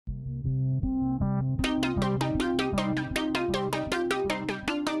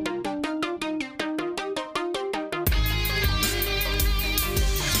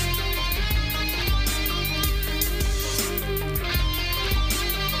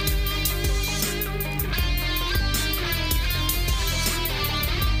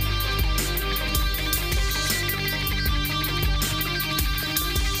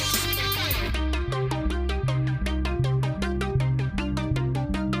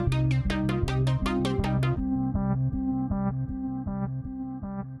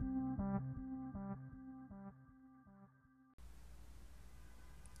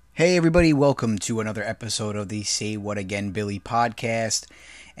Hey everybody, welcome to another episode of the Say What Again Billy podcast.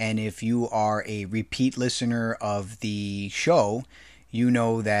 And if you are a repeat listener of the show, you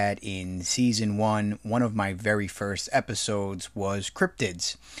know that in season one of my very first episodes was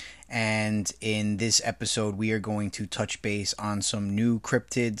cryptids. And in this episode, we are going to touch base on some new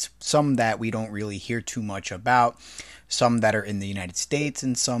cryptids, some that we don't really hear too much about, some that are in the United States,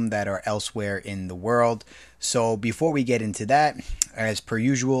 and some that are elsewhere in the world. So before we get into that, as per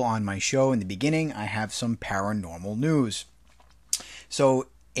usual on my show in the beginning, I have some paranormal news. So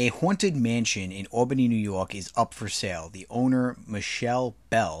a haunted mansion in Albany, New York is up for sale. The owner, Michelle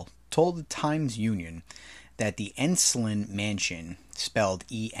Bell, told the Times-Union that the Enslin Mansion, spelled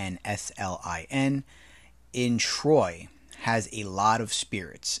Enslin, in Troy has a lot of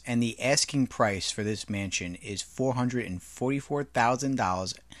spirits, and the asking price for this mansion is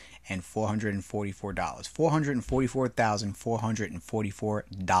 $444,000 and $444.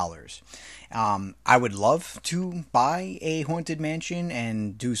 $444,444. I would love to buy a haunted mansion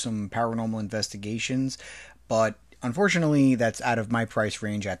and do some paranormal investigations, but unfortunately, that's out of my price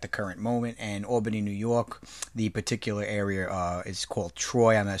range at the current moment. And Albany, New York, the particular area is called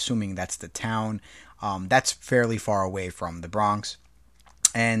Troy. I'm assuming that's the town. That's fairly far away from the Bronx.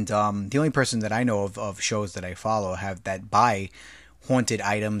 And the only person that I know of shows that I follow that buy haunted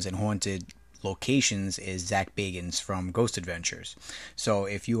items and haunted locations is Zach Bagans from Ghost Adventures. So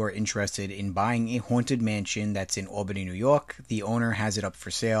if you are interested in buying a haunted mansion that's in Albany, New York, the owner has it up for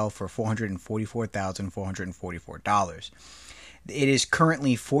sale for $444,444. It is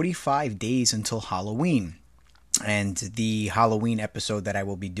currently 45 days until Halloween, and the Halloween episode that I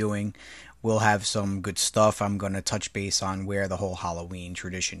will be doing will have some good stuff. I'm going to touch base on where the whole Halloween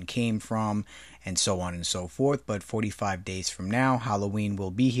tradition came from and so on and so forth. But 45 days from now, Halloween will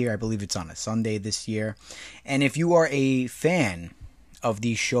be here. I believe it's on a Sunday this year. And if you are a fan of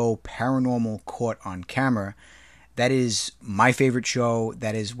the show Paranormal Caught on Camera, that is my favorite show.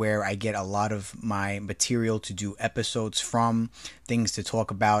 That is where I get a lot of my material to do episodes from, things to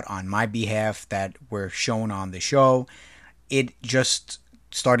talk about on my behalf that were shown on the show. It just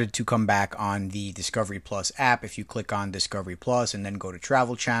started to come back on the Discovery Plus app. If you click on Discovery Plus and then go to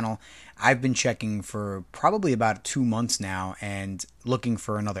Travel Channel, I've been checking for probably about 2 months now and looking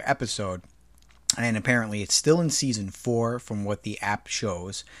for another episode. And apparently it's still in season 4 from what the app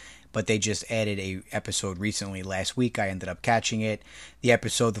shows, but they just added a episode recently. Last week I ended up catching it. The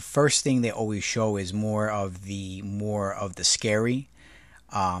episode, the first thing they always show is more of the scary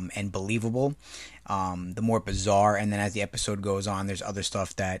and believable, the more bizarre, and then as the episode goes on, there's other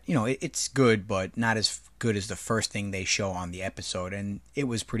stuff that, it's good, but not as good as the first thing they show on the episode, and it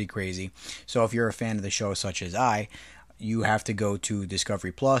was pretty crazy. So if you're a fan of the show, such as you have to go to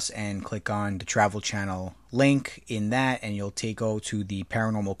Discovery Plus and click on the Travel Channel link in that, and you'll go to the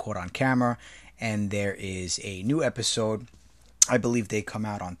Paranormal Caught on Camera, and there is a new episode. I believe they come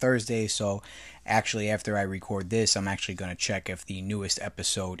out on Thursday, so actually after I record this, I'm actually going to check if the newest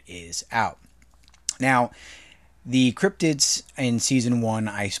episode is out. Now, the cryptids in season 1,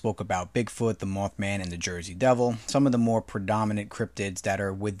 I spoke about Bigfoot, the Mothman, and the Jersey Devil, some of the more predominant cryptids that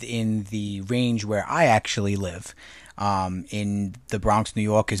are within the range where I actually live. In the Bronx, New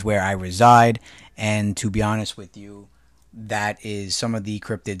York is where I reside, and to be honest with you, that is some of the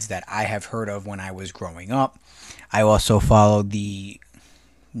cryptids that I have heard of when I was growing up. I also followed the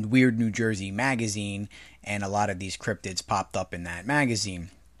Weird New Jersey magazine, and a lot of these cryptids popped up in that magazine.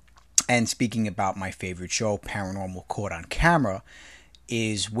 And speaking about my favorite show, Paranormal Caught on Camera,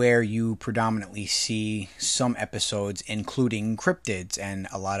 is where you predominantly see some episodes including cryptids, and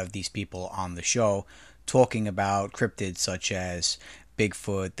a lot of these people on the show talking about cryptids such as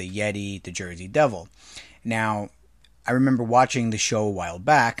Bigfoot, the Yeti, the Jersey Devil. Now, I remember watching the show a while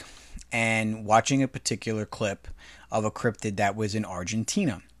back and watching a particular clip of a cryptid that was in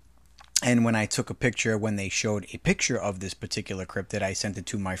Argentina. And when I took a picture, when they showed a picture of this particular cryptid, I sent it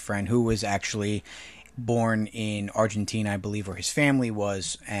to my friend who was actually born in Argentina, I believe, where his family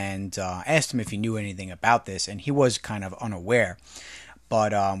was, and asked him if he knew anything about this, and he was kind of unaware.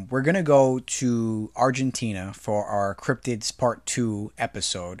 But we're going to go to Argentina for our Cryptids Part 2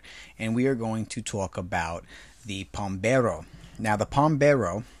 episode, and we are going to talk about the Pombero. Now, the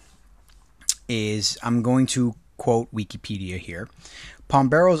Pombero is, I'm going to quote Wikipedia here.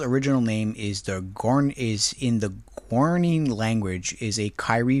 Pombero's original name is in the Guarani language is a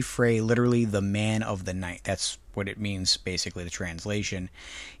Kairi Frey, literally the man of the night. That's what it means, basically, the translation.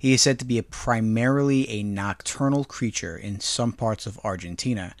 He is said to be primarily a nocturnal creature in some parts of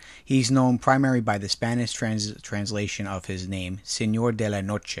Argentina. He's known primarily by the Spanish translation of his name, Señor de la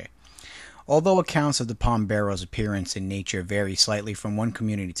Noche. Although accounts of the palm barrel's appearance in nature vary slightly from one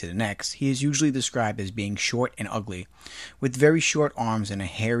community to the next, he is usually described as being short and ugly, with very short arms and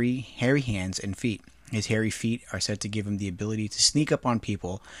hairy hands and feet. His hairy feet are said to give him the ability to sneak up on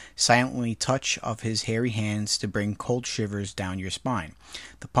people, silently touch of his hairy hands to bring cold shivers down your spine.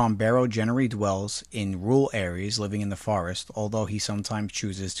 The palm barrel generally dwells in rural areas, living in the forest, although he sometimes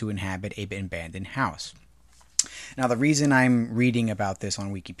chooses to inhabit an abandoned house. Now, the reason I'm reading about this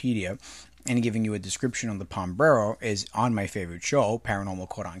on Wikipedia and giving you a description of the palm barrel is on my favorite show, Paranormal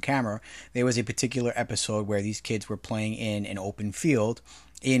Caught on Camera. There was a particular episode where these kids were playing in an open field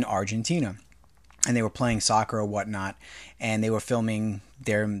in Argentina. And they were playing soccer or whatnot, and they were filming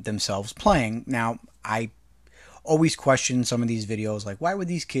themselves playing. Now, I always question some of these videos, like, why were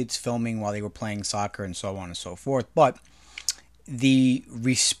these kids filming while they were playing soccer and so on and so forth? But the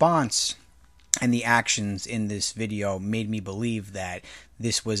response and the actions in this video made me believe that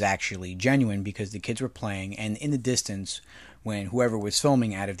this was actually genuine, because the kids were playing, and in the distance, when whoever was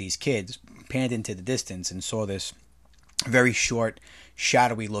filming out of these kids panned into the distance and saw this very short,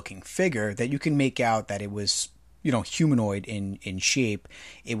 shadowy looking figure, that you can make out that it was, humanoid in shape.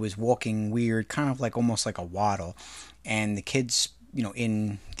 It was walking weird, kind of like almost like a waddle. And the kids,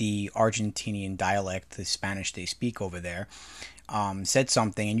 in the Argentinian dialect, the Spanish they speak over there, said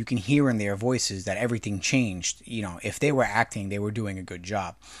something, and you can hear in their voices that everything changed. If they were acting, they were doing a good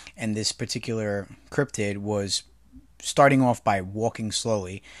job. And this particular cryptid was starting off by walking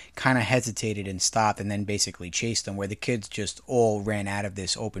slowly, kind of hesitated and stopped, and then basically chased them, where the kids just all ran out of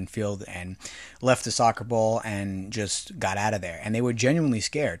this open field and left the soccer ball and just got out of there. And they were genuinely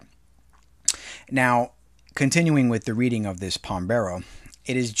scared. Now, continuing with the reading of this palm barrel,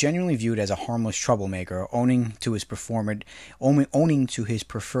 it is generally viewed as a harmless troublemaker, owning to his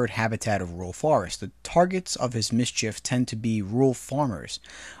preferred habitat of rural forest. The targets of his mischief tend to be rural farmers.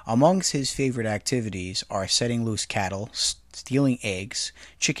 Amongst his favorite activities are setting loose cattle, stealing eggs,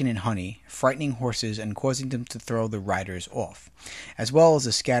 chicken and honey, frightening horses, and causing them to throw the riders off, as well as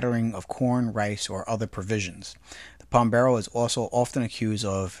the scattering of corn, rice, or other provisions. The palm barrel is also often accused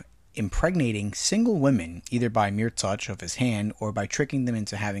of impregnating single women, either by mere touch of his hand or by tricking them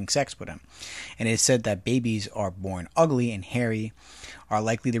into having sex with him. And it is said that babies are born ugly and hairy are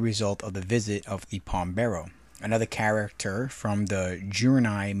likely the result of the visit of the palm barrel. Another character from the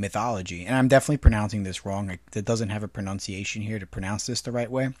Guarani mythology, and I'm definitely pronouncing this wrong, it doesn't have a pronunciation here to pronounce this the right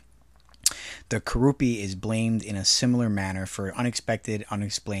way. The Kurupi is blamed in a similar manner for unexpected,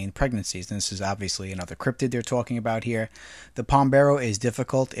 unexplained pregnancies. And this is obviously another cryptid they're talking about here. The palm barrel is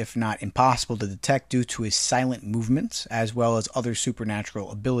difficult, if not impossible, to detect due to his silent movements, as well as other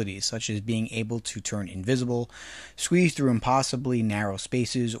supernatural abilities, such as being able to turn invisible, squeeze through impossibly narrow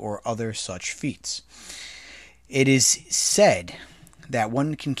spaces, or other such feats. It is said that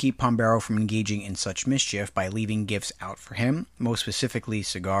one can keep palm barrel from engaging in such mischief by leaving gifts out for him, most specifically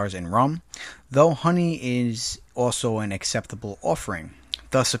cigars and rum, though honey is also an acceptable offering.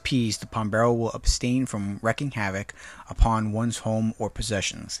 Thus appeased, the palm barrel will abstain from wreaking havoc upon one's home or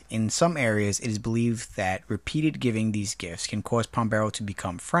possessions. In some areas, it is believed that repeated giving these gifts can cause palm barrel to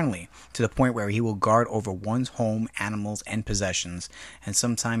become friendly, to the point where he will guard over one's home, animals, and possessions, and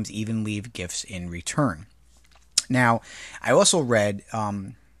sometimes even leave gifts in return. Now, I also read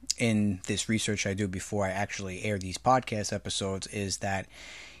in this research I do before I actually air these podcast episodes is that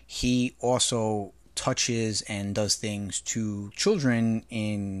he also touches and does things to children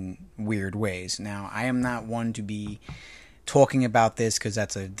in weird ways. Now, I am not one to be talking about this because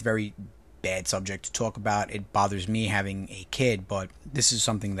that's a very bad subject to talk about. It bothers me having a kid, but this is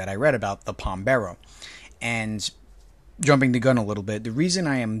something that I read about the palm barrel. And jumping the gun a little bit, the reason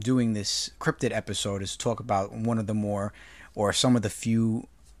I am doing this cryptid episode is to talk about one of the more, or some of the few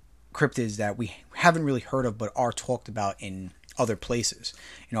cryptids that we haven't really heard of but are talked about in other places.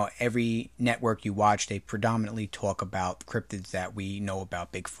 Every network you watch, they predominantly talk about cryptids that we know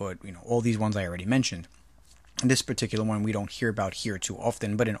about, Bigfoot, all these ones I already mentioned. And this particular one we don't hear about here too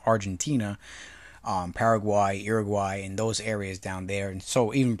often, but in Argentina, Paraguay, Uruguay, and those areas down there, and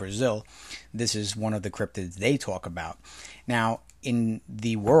so even Brazil, this is one of the cryptids they talk about. Now, in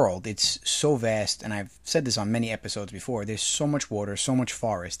the world, it's so vast, and I've said this on many episodes before, there's so much water, so much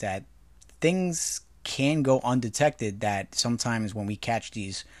forest, that things can go undetected, that sometimes when we catch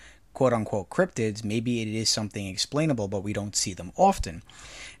these quote-unquote cryptids, maybe it is something explainable, but we don't see them often.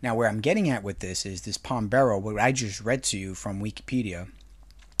 Now, where I'm getting at with this is this palm barrel, what I just read to you from Wikipedia,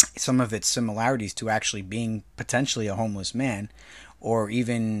 some of its similarities to actually being potentially a homeless man, or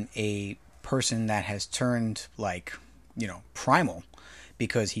even a person that has turned primal,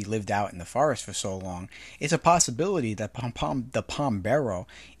 because he lived out in the forest for so long. It's a possibility that the Pombero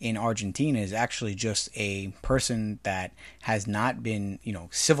in Argentina is actually just a person that has not been,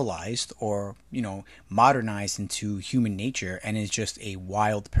 civilized or, modernized into human nature, and is just a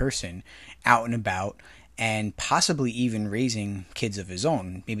wild person out and about, and possibly even raising kids of his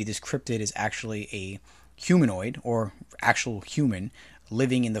own. Maybe this cryptid is actually a humanoid or actual human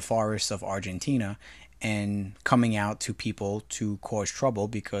living in the forests of Argentina and coming out to people to cause trouble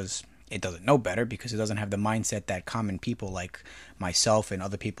because it doesn't know better, because it doesn't have the mindset that common people like myself and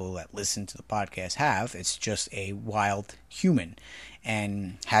other people that listen to the podcast have. It's just a wild human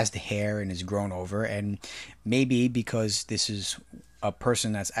and has the hair and is grown over. And maybe because this is a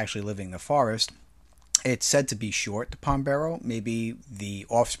person that's actually living in the forest, it's said to be short, the Pombero. Maybe the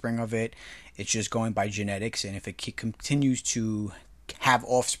offspring of it, it's just going by genetics, and if it continues to have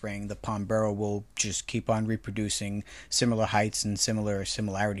offspring, the Pombero will just keep on reproducing similar heights and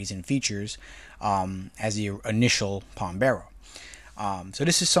similarities and features as the initial Pombero. So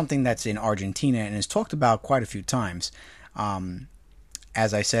this is something that's in Argentina and is talked about quite a few times.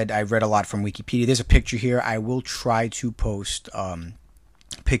 As I said, I read a lot from Wikipedia. There's a picture here. I will try to post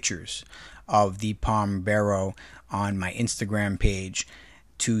pictures of the Pombero on my Instagram page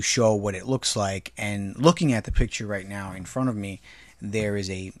to show what it looks like. And looking at the picture right now in front of me, there is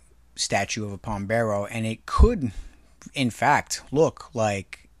a statue of a Pombero, and it could, in fact, look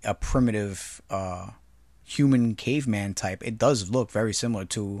like a primitive human caveman type. It does look very similar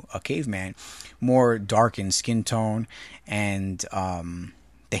to a caveman, more dark in skin tone, and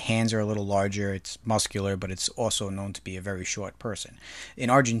the hands are a little larger. It's muscular, but it's also known to be a very short person. In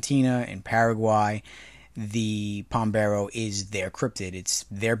Argentina, in Paraguay, the Pombero is their cryptid. It's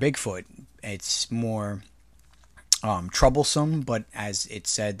their Bigfoot. It's more troublesome, but as it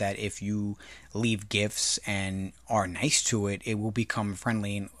said that if you leave gifts and are nice to it, it will become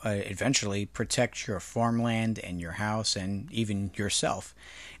friendly and eventually protect your farmland and your house and even yourself.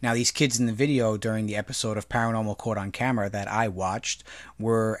 Now, these kids in the video during the episode of Paranormal Caught on Camera that I watched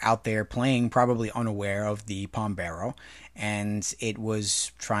were out there playing, probably unaware of the Pombero, and it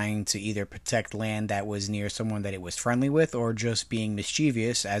was trying to either protect land that was near someone that it was friendly with, or just being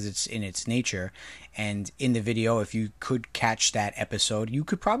mischievous as it's in its nature. And in the video, if you could catch that episode, you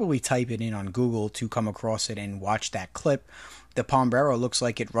could probably type it in on Google to come across it and watch that clip. The Pombero looks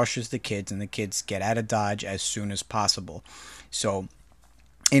like it rushes the kids, and the kids get out of Dodge as soon as possible. So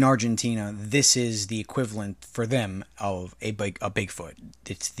in Argentina, this is the equivalent for them of a Bigfoot.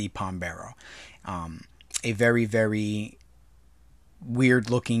 It's the Pombero. A very, very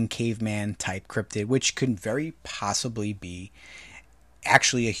weird-looking caveman type cryptid, which could very possibly be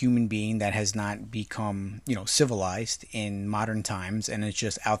actually a human being that has not become, civilized in modern times, and is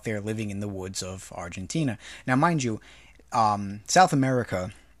just out there living in the woods of Argentina. Now, mind you, South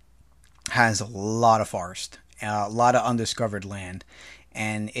America has a lot of forest, a lot of undiscovered land,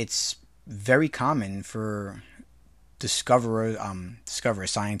 and it's very common for discover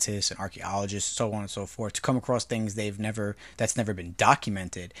scientists and archaeologists, so on and so forth, to come across things that's never been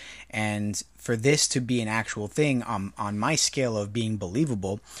documented. And for this to be an actual thing, on my scale of being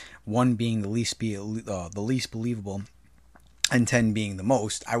believable, 1 being the least believable and 10 being the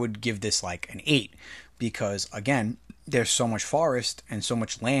most, I would give this like an 8, because again, there's so much forest and so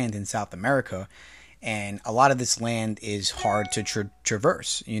much land in South America. And a lot of this land is hard to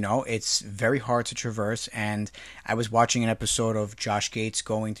traverse. It's very hard to traverse. And I was watching an episode of Josh Gates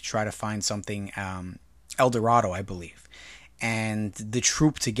going to try to find something, El Dorado, I believe. And the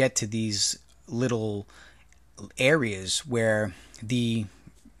troop to get to these little areas where the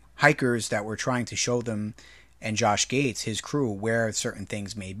hikers that were trying to show them, and Josh Gates, his crew, where certain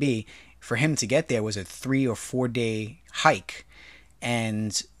things may be, for him to get there was a 3 or 4 day hike.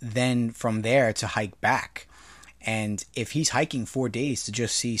 And then from there to hike back. And if he's hiking 4 days to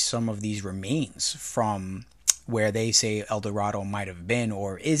just see some of these remains from where they say El Dorado might have been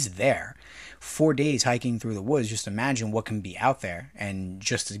or is there, 4 days hiking through the woods, just imagine what can be out there. And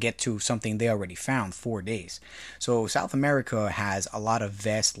just to get to something they already found, 4 days. So South America has a lot of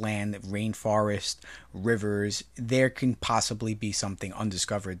vast land, rainforest, rivers. There can possibly be something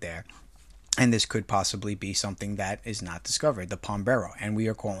undiscovered there. And this could possibly be something that is not discovered, the Pombero, and we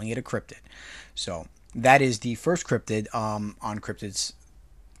are calling it a cryptid. So that is the first cryptid on Cryptids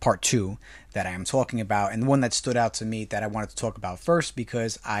Part 2 that I am talking about, and the one that stood out to me that I wanted to talk about first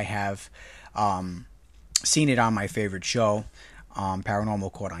because I have seen it on my favorite show,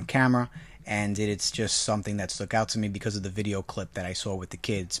 Paranormal Caught on Camera, and it's just something that stuck out to me because of the video clip that I saw with the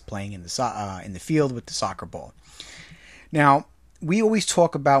kids playing in the field with the soccer ball. Now, we always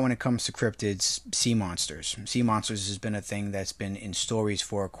talk about, when it comes to cryptids, sea monsters. Sea monsters has been a thing that's been in stories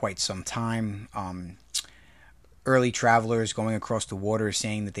for quite some time. Early travelers going across the water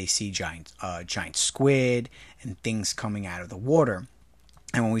saying that they see giant squid and things coming out of the water.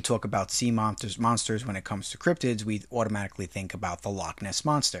 And when we talk about sea monsters when it comes to cryptids, we automatically think about the Loch Ness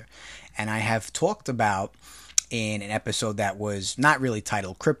Monster. And I have talked about, in an episode that was not really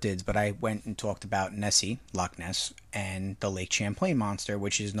titled Cryptids, but I went and talked about Nessie, Loch Ness, and the Lake Champlain Monster,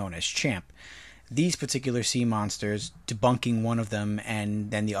 which is known as Champ. These particular sea monsters, debunking one of them and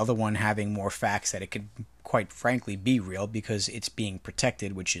then the other one having more facts that it could quite frankly be real because it's being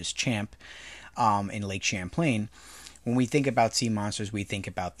protected, which is Champ, in Lake Champlain. When we think about sea monsters, we think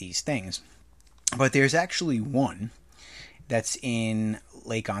about these things. But there's actually one that's in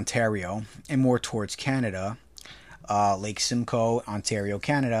Lake Ontario and more towards Canada, Lake Simcoe, Ontario,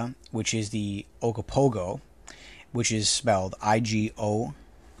 Canada, which is the Ogopogo, which is spelled Igopogo.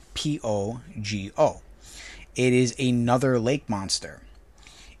 It is another lake monster.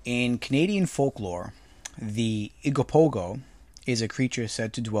 In Canadian folklore, the Ogopogo is a creature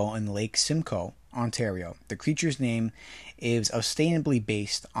said to dwell in Lake Simcoe, Ontario. The creature's name is ostensibly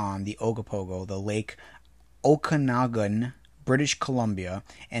based on the Ogopogo, the Lake Okanagan, British Columbia,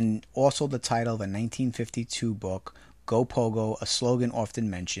 and also the title of a 1952 book, Go Pogo, a slogan often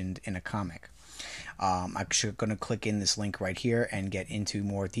mentioned in a comic. I'm actually going to click in this link right here and get into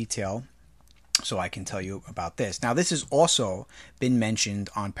more detail so I can tell you about this. Now, this has also been mentioned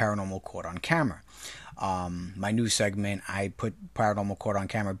on Paranormal Caught on Camera. My new segment, I put Paranormal Caught on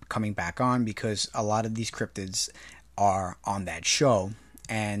Camera coming back on because a lot of these cryptids are on that show,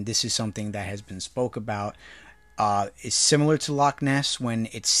 and this is something that has been spoke about. It's similar to Loch Ness when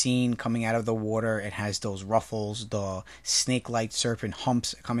it's seen coming out of the water. It has those ruffles, the snake-like serpent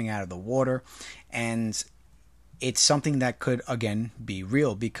humps coming out of the water, and it's something that could, again, be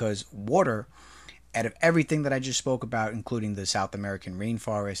real because water, out of everything that I just spoke about, including the South American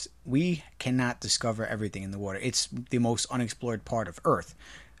rainforest, we cannot discover everything in the water. It's the most unexplored part of Earth.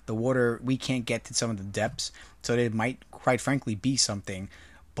 The water, we can't get to some of the depths, so there might, quite frankly, be something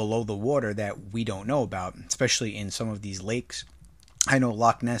below the water that we don't know about, especially in some of these lakes. I know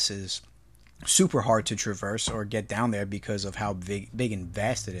Loch Ness is super hard to traverse or get down there because of how big and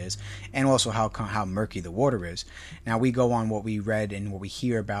vast it is, and also how murky the water is. Now, we go on what we read and what we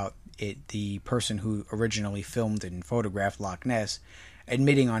hear about it, the person who originally filmed and photographed Loch Ness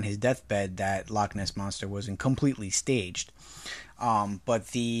admitting on his deathbed that Loch Ness Monster wasn't completely staged. But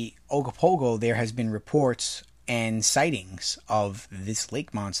the Ogopogo, there has been reports and sightings of this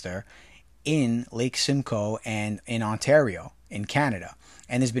lake monster in Lake Simcoe and in Ontario, in Canada.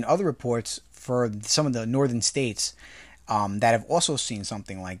 And there's been other reports for some of the northern states that have also seen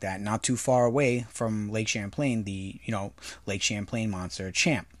something like that, not too far away from Lake Champlain, the Lake Champlain monster,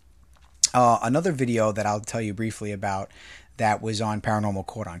 Champ. Another video that I'll tell you briefly about that was on Paranormal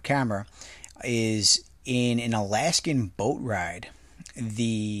Caught on Camera is in an Alaskan boat ride.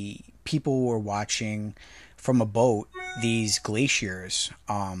 The people were watching from a boat these glaciers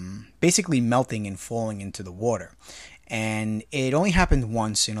basically melting and falling into the water. And it only happened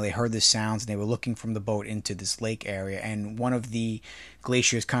once. They heard the sounds and they were looking from the boat into this lake area, and one of the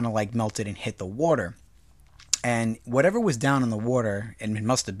glaciers kind of like melted and hit the water. And whatever was down in the water, and it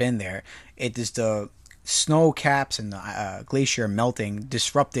must have been there, it is the snow caps and the glacier melting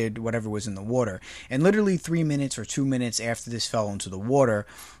disrupted whatever was in the water. And literally 3 minutes or 2 minutes after this fell into the water,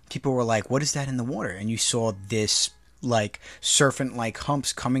 people were like, what is that in the water? And you saw this like serpent-like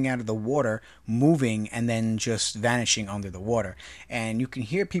humps coming out of the water, moving and then just vanishing under the water. And you can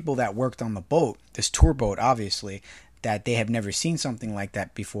hear people that worked on the boat, this tour boat obviously, that they have never seen something like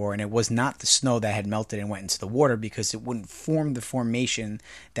that before, and it was not the snow that had melted and went into the water because it wouldn't form the formation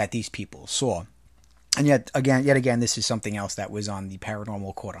that these people saw. And yet again, this is something else that was on the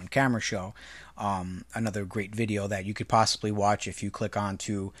Paranormal Caught on Camera show. Another great video that you could possibly watch if you click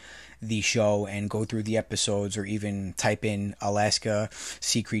onto the show and go through the episodes, or even type in Alaska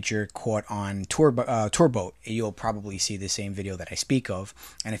sea creature caught on tour boat. You'll probably see the same video that I speak of.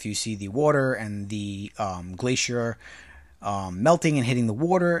 And if you see the water and the glacier melting and hitting the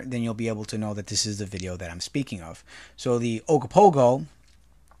water, then you'll be able to know that this is the video that I'm speaking of. So the Ogopogo,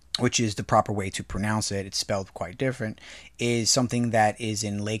 which is the proper way to pronounce it, it's spelled quite different, is something that is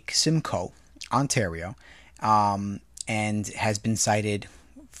in Lake Simcoe, Ontario, and has been sighted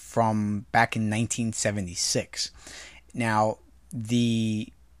from back in 1976. Now, the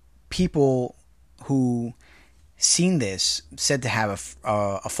people who seen this said to have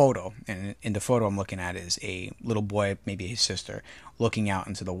a photo, and in the photo I'm looking at is a little boy, maybe his sister, looking out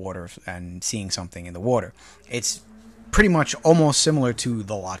into the water and seeing something in the water. It's pretty much almost similar to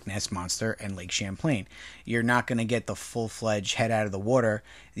the Loch Ness Monster and Lake Champlain. You're not going to get the full-fledged head out of the water.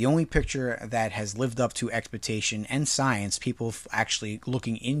 The only picture that has lived up to expectation and science, people actually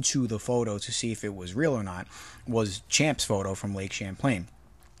looking into the photo to see if it was real or not, was Champ's photo from Lake Champlain.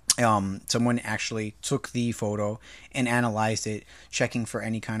 Someone actually took the photo and analyzed it, checking for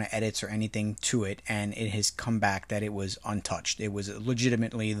any kind of edits or anything to it, and it has come back that it was untouched. It was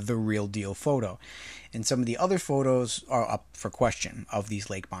legitimately the real deal photo. And some of the other photos are up for question of these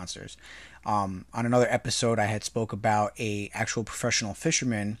lake monsters. On another episode, I had spoke about a actual professional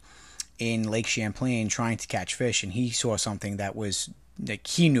fisherman in Lake Champlain trying to catch fish, and he saw something that was like,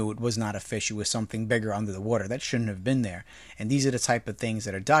 he knew it was not a fish, it was something bigger under the water that shouldn't have been there. And these are the type of things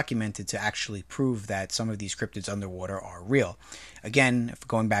that are documented to actually prove that some of these cryptids underwater are real. Again,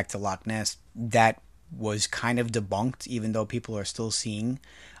 going back to Loch Ness, that was kind of debunked, even though people are still seeing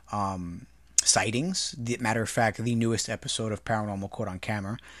sightings. Matter of fact, the newest episode of Paranormal Caught on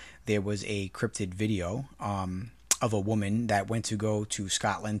Camera, there was a cryptid video of a woman that went to go to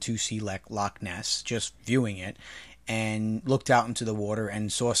Scotland to see Loch Ness, just viewing it, and looked out into the water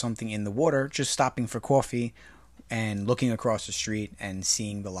and saw something in the water, just stopping for coffee and looking across the street and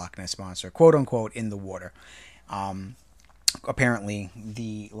seeing the Loch Ness Monster, quote unquote, in the water. Apparently,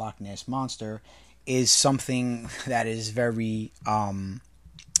 the Loch Ness Monster is something that is very,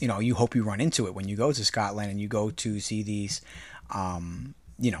 you hope you run into it when you go to Scotland and you go to see these,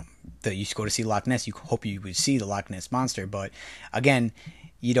 you go to see Loch Ness, you hope you would see the Loch Ness Monster. But again,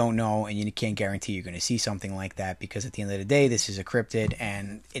 you don't know, and you can't guarantee you're going to see something like that, because at the end of the day, this is a cryptid,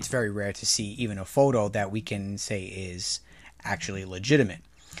 and it's very rare to see even a photo that we can say is actually legitimate.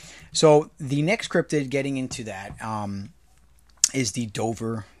 So the next cryptid, getting into that, is the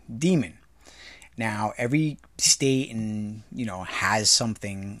Dover Demon. Now, every state has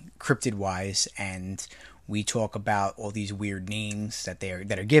something cryptid-wise, and we talk about all these weird names that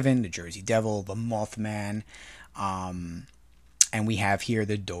are given: the Jersey Devil, the Mothman. And we have here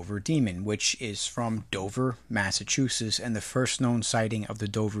the Dover Demon, which is from Dover, Massachusetts, and the first known sighting of the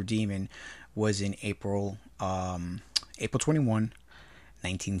Dover Demon was in April 21,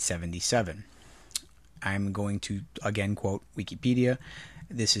 1977. I'm going to, again, quote Wikipedia.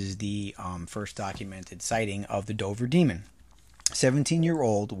 This is the first documented sighting of the Dover Demon.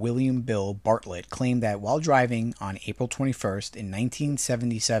 17-year-old William Bill Bartlett claimed that while driving on April 21st in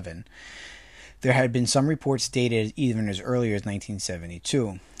 1977, there had been some reports dated even as early as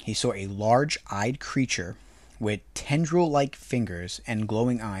 1972. He saw a large-eyed creature with tendril-like fingers and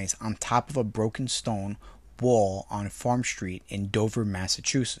glowing eyes on top of a broken stone wall on Farm Street in Dover,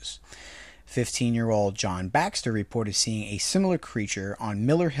 Massachusetts. 15-year-old John Baxter reported seeing a similar creature on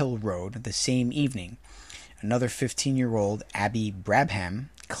Miller Hill Road the same evening. Another 15-year-old Abby Brabham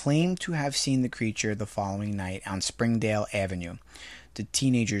claimed to have seen the creature the following night on Springdale Avenue. The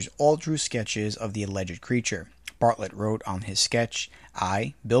teenagers all drew sketches of the alleged creature. Bartlett wrote on his sketch,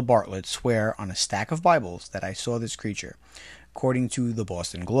 "I, Bill Bartlett, swear on a stack of Bibles that I saw this creature." According to the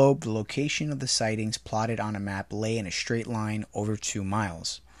Boston Globe, the location of the sightings plotted on a map lay in a straight line over 2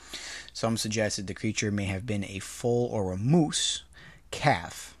 miles. Some suggested the creature may have been a foal or a moose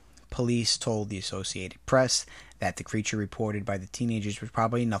calf. Police told the Associated Press that the creature reported by the teenagers was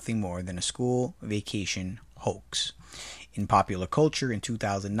probably nothing more than a school vacation hoax. In popular culture, in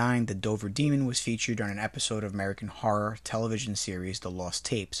 2009, the Dover Demon was featured on an episode of American horror television series The Lost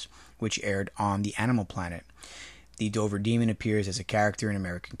Tapes, which aired on the Animal Planet. The Dover Demon appears as a character in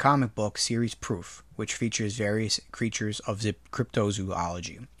American comic book series Proof, which features various creatures of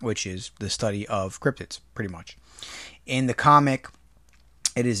cryptozoology, which is the study of cryptids, pretty much. In the comic,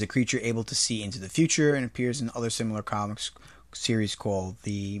 it is a creature able to see into the future and appears in other similar comics series called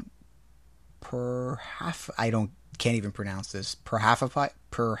the can't even pronounce this. Perhaponauts.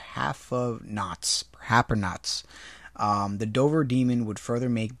 The Dover Demon would further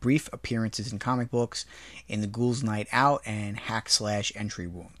make brief appearances in comic books in The Ghoul's Night Out and Hack/Entry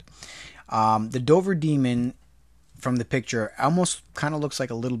Wound. The Dover Demon, from the picture, almost kind of looks like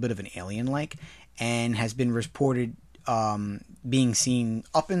a little bit of an alien-like, and has been reported being seen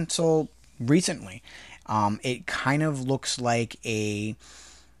up until recently. It kind of looks like a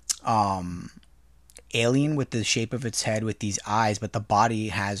alien with the shape of its head with these eyes, but the body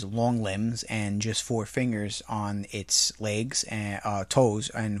has long limbs and just 4 fingers on its legs and toes,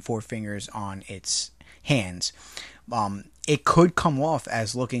 and 4 fingers on its hands. It could come off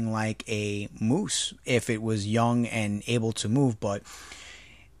as looking like a moose if it was young and able to move, but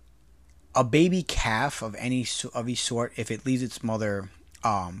a baby calf of any sort, if it leaves its mother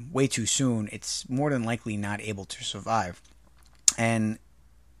way too soon, it's more than likely not able to survive. And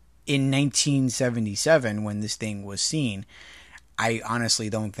in 1977, when this thing was seen, I honestly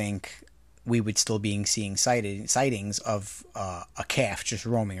don't think we would still be seeing sightings of a calf just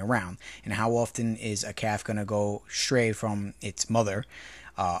roaming around. And how often is a calf going to go stray from its mother,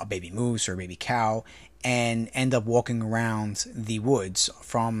 a baby moose or a baby cow, and end up walking around the woods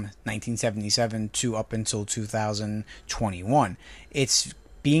from 1977 to up until 2021? It's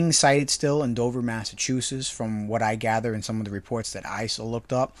being sighted still in Dover, Massachusetts, from what I gather in some of the reports that I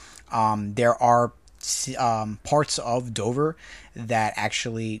looked up. There are parts of Dover that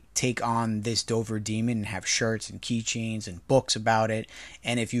actually take on this Dover demon and have shirts and keychains and books about it.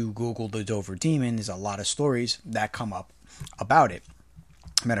 And if you Google the Dover demon, there's a lot of stories that come up about it.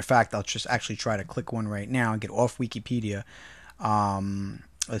 Matter of fact, I'll just actually try to click one right now and get off Wikipedia.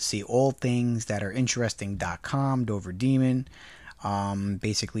 Let's see, allthingsthatareinteresting.com, Dover demon.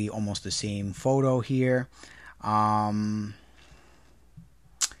 Basically almost the same photo here.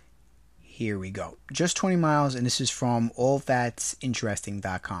 Here we go. Just 20 miles, and this is from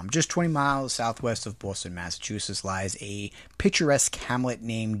allthat'sinteresting.com. Just 20 miles southwest of Boston, Massachusetts, lies a picturesque hamlet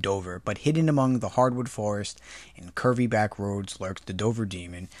named Dover, but hidden among the hardwood forest and curvy back roads lurks the Dover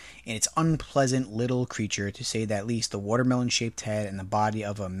demon, and its unpleasant little creature, to say the least, the watermelon-shaped head and the body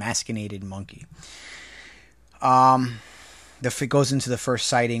of a macinated monkey. It goes into the first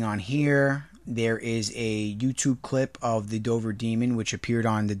sighting on here. There is a YouTube clip of the Dover demon, which appeared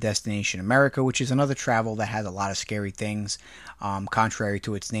on the Destination America, which is another travel that has a lot of scary things. Contrary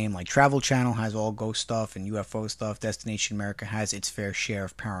to its name, like Travel Channel has all ghost stuff and UFO stuff, Destination America has its fair share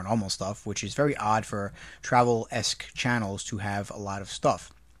of paranormal stuff, which is very odd for travel-esque channels to have a lot of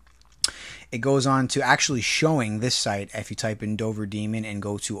stuff. It goes on to actually showing this site. If you type in Dover Demon and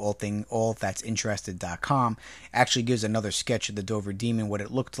go to allthat'sinterested.com, actually gives another sketch of the Dover Demon, what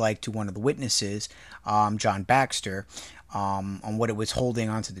it looked like to one of the witnesses, John Baxter, on what it was holding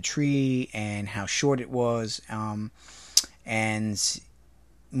onto the tree and how short it was, and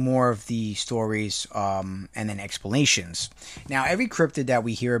more of the stories and then explanations. Now, every cryptid that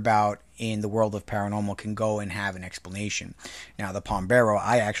we hear about in the world of paranormal can go and have an explanation. Now, the Pombero,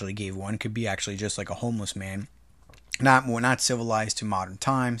 I actually gave one, could be actually just like a homeless man, not civilized to modern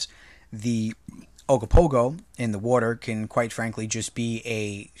times. The Ogopogo in the water can quite frankly just be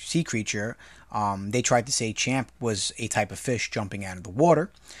a sea creature. They tried to say Champ was a type of fish jumping out of the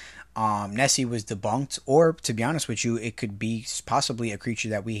water. Nessie was debunked, or to be honest with you, it could be possibly a creature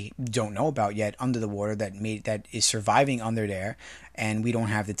that we don't know about yet under the water that is surviving under there, and we don't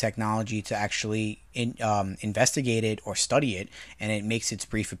have the technology to actually investigate it or study it, and it makes its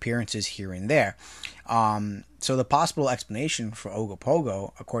brief appearances here and there. So the possible explanation for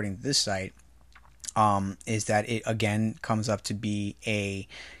Ogopogo, according to this site, is that it again comes up to be a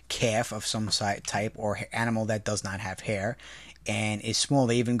calf of some type or animal that does not have hair and is small.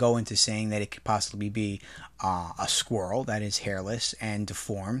 They even go into saying that it could possibly be a squirrel that is hairless and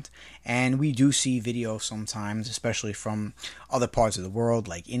deformed. And we do see videos sometimes, especially from other parts of the world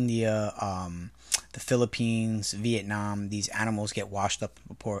like India, the Philippines, Vietnam. These animals get washed up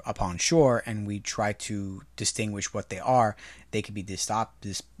upon shore, and we try to distinguish what they are. They could be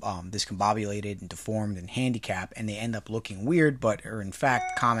discombobulated and deformed and handicapped, and they end up looking weird, but are in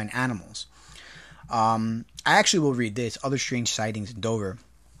fact common animals. I actually will read this. Other strange sightings in Dover.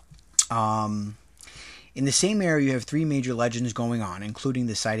 In the same area, you have three major legends going on, including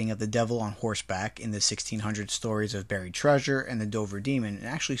the sighting of the devil on horseback in the 1600 stories of buried treasure and the Dover demon. It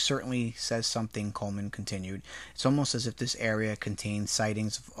actually certainly says something, Coleman continued. It's almost as if this area contains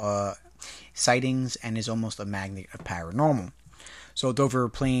sightings and is almost a magnet of paranormal. So Dover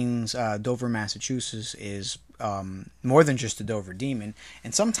Plains, Dover, Massachusetts is more than just the Dover demon.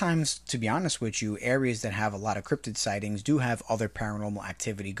 And sometimes, to be honest with you, areas that have a lot of cryptid sightings do have other paranormal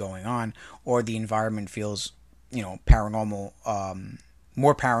activity going on, or the environment feels, paranormal,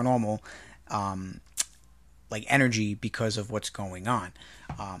 more paranormal, like energy because of what's going on.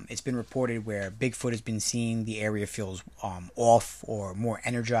 It's been reported where Bigfoot has been seen, the area feels off or more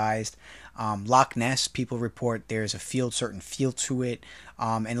energized. Loch Ness, people report there's a certain feel to it.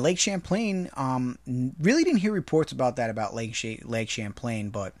 And Lake Champlain, really didn't hear reports about that about Lake Champlain,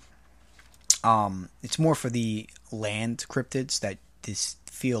 but it's more for the land cryptids that this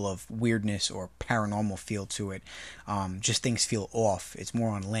feel of weirdness or paranormal feel to it. Just things feel off. It's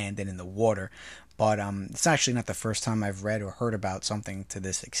more on land than in the water. But it's actually not the first time I've read or heard about something to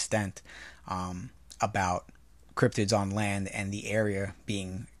this extent, about cryptids on land and the area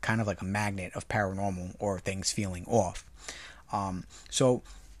being kind of like a magnet of paranormal or things feeling off. So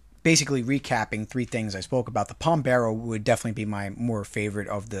basically recapping three things I spoke about. The Pombero would definitely be my more favorite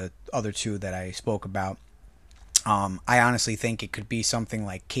of the other two that I spoke about. I honestly think it could be something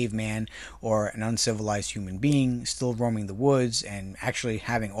like caveman or an uncivilized human being still roaming the woods and actually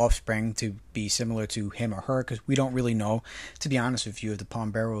having offspring to be similar to him or her, because we don't really know, to be honest with you, if the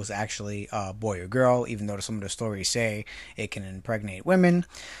Pombero is actually a boy or girl, even though some of the stories say it can impregnate women.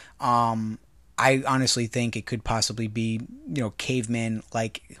 I honestly think it could possibly be, caveman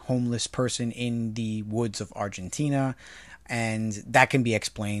like homeless person in the woods of Argentina, and that can be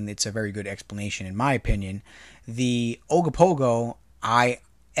explained. It's a very good explanation, in my opinion. The Ogopogo, out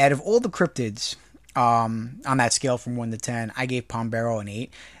of all the cryptids, on that scale from 1 to 10, I gave Pombero an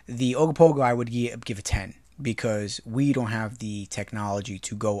 8. The Ogopogo, I would give a 10, because we don't have the technology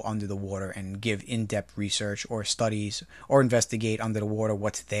to go under the water and give in-depth research or studies or investigate under the water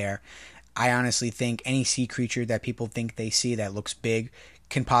what's there. I honestly think any sea creature that people think they see that looks big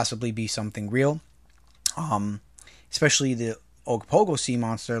can possibly be something real. Especially the Ogopogo sea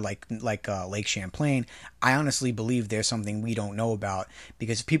monster, like Lake Champlain. I honestly believe there's something we don't know about,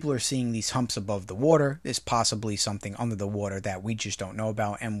 because if people are seeing these humps above the water, there's possibly something under the water that we just don't know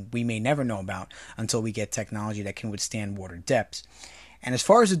about, and we may never know about until we get technology that can withstand water depths. And as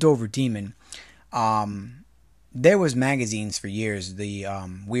far as the Dover Demon, there was magazines for years, the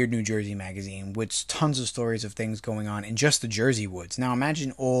Weird New Jersey magazine, with tons of stories of things going on in just the Jersey woods. Now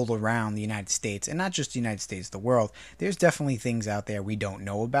imagine all around the United States, and not just the United States, the world, there's definitely things out there we don't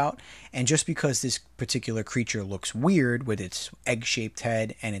know about. And just because this particular creature looks weird with its egg-shaped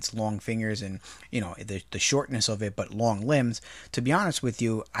head and its long fingers and, the shortness of it but long limbs, to be honest with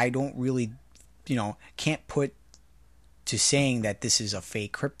you, I don't really, can't put to saying that this is a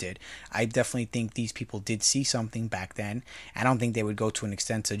fake cryptid. I definitely think these people did see something back then. I don't think they would go to an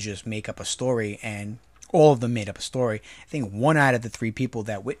extent to just make up a story, and all of them made up a story. I think 1 out of the 3 people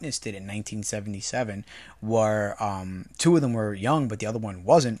that witnessed it in 1977 were, 2 of them were young, but the other one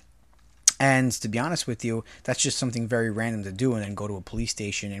wasn't. And to be honest with you, that's just something very random to do, and then go to a police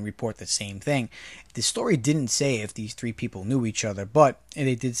station and report the same thing. The story didn't say if these 3 people knew each other, but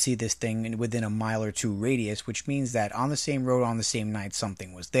they did see this thing within a mile or 2 radius, which means that on the same road on the same night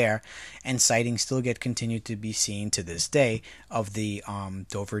something was there, and sightings still get continued to be seen to this day of the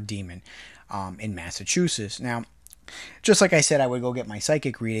Dover Demon in Massachusetts. Now, just like I said, I would go get my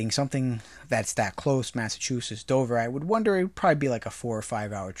psychic reading, something that's that close, Massachusetts, Dover. I would wonder, it would probably be like a 4 or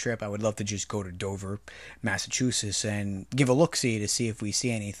 5 hour trip. I would love to just go to Dover, Massachusetts, and give a look-see to see if we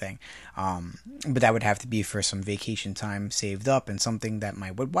see anything. But that would have to be for some vacation time saved up, and something that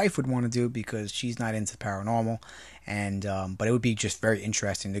my wife would want to do, because she's not into paranormal. And but it would be just very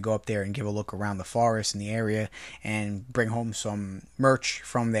interesting to go up there and give a look around the forest in the area and bring home some merch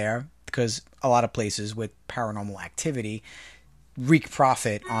from there, because a lot of places with paranormal activity wreak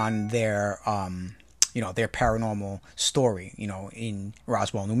profit on their their paranormal story. In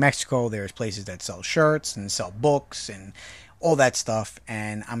Roswell, New Mexico, there's places that sell shirts and sell books and all that stuff,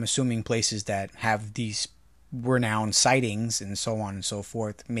 and I'm assuming places that have these renowned sightings and so on and so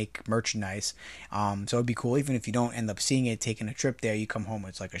forth make merchandise. So it'd be cool, even if you don't end up seeing it, taking a trip there, you come home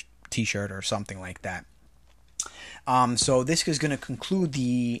with like a t-shirt or something like that. So this is going to conclude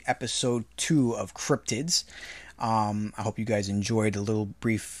the episode 2 of Cryptids. I hope you guys enjoyed a little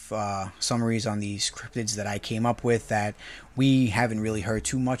brief summaries on these cryptids that I came up with that we haven't really heard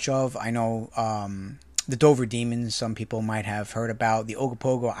too much of. I know the Dover Demons, some people might have heard about. The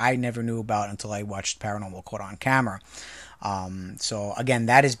Ogopogo, I never knew about until I watched Paranormal Caught on Camera. So again,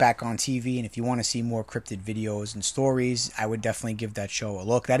 that is back on TV, and if you want to see more cryptid videos and stories, I would definitely give that show a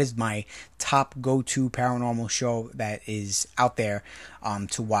look. That is my top go-to paranormal show that is out there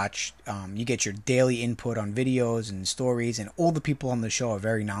to watch. You get your daily input on videos and stories, and all the people on the show are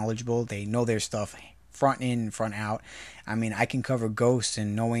very knowledgeable. They know their stuff front in, front out. I mean, I can cover ghosts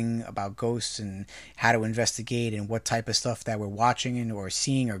and knowing about ghosts and how to investigate and what type of stuff that we're watching and or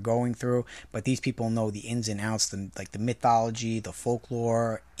seeing or going through. But these people know the ins and outs, the mythology, the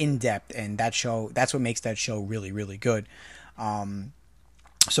folklore, in depth, and that's what makes that show really, really good.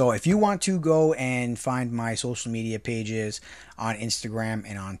 So if you want to go and find my social media pages on Instagram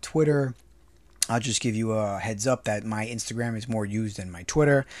and on Twitter, I'll just give you a heads up that my Instagram is more used than my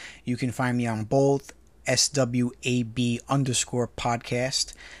Twitter. You can find me on both.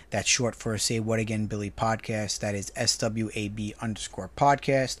 SWAB_podcast. That's short for Say What Again Billy Podcast. That is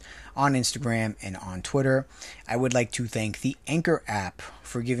SWAB_podcast on Instagram and on Twitter. I would like to thank the Anchor app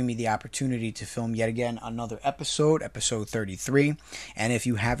for giving me the opportunity to film yet again another episode 33. And if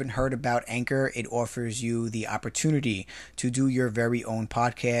you haven't heard about Anchor, it offers you the opportunity to do your very own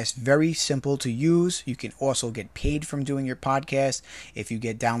podcast. Very simple to use. You can also get paid from doing your podcast. If you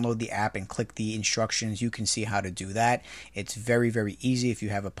download the app and click the instructions, you can see how to do that. It's very, very easy if you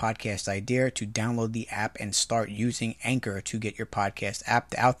have a podcast idea to download the app and start using Anchor to get your podcast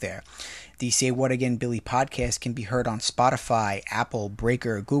app out there. The Say What Again Billy podcast can be heard on Spotify, Apple,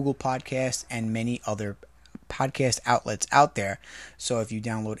 Breaker, Google Podcasts, and many other podcast outlets out there. So if you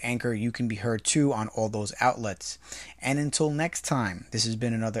download Anchor, you can be heard too on all those outlets. And until next time, this has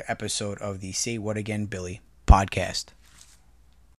been another episode of the Say What Again Billy podcast.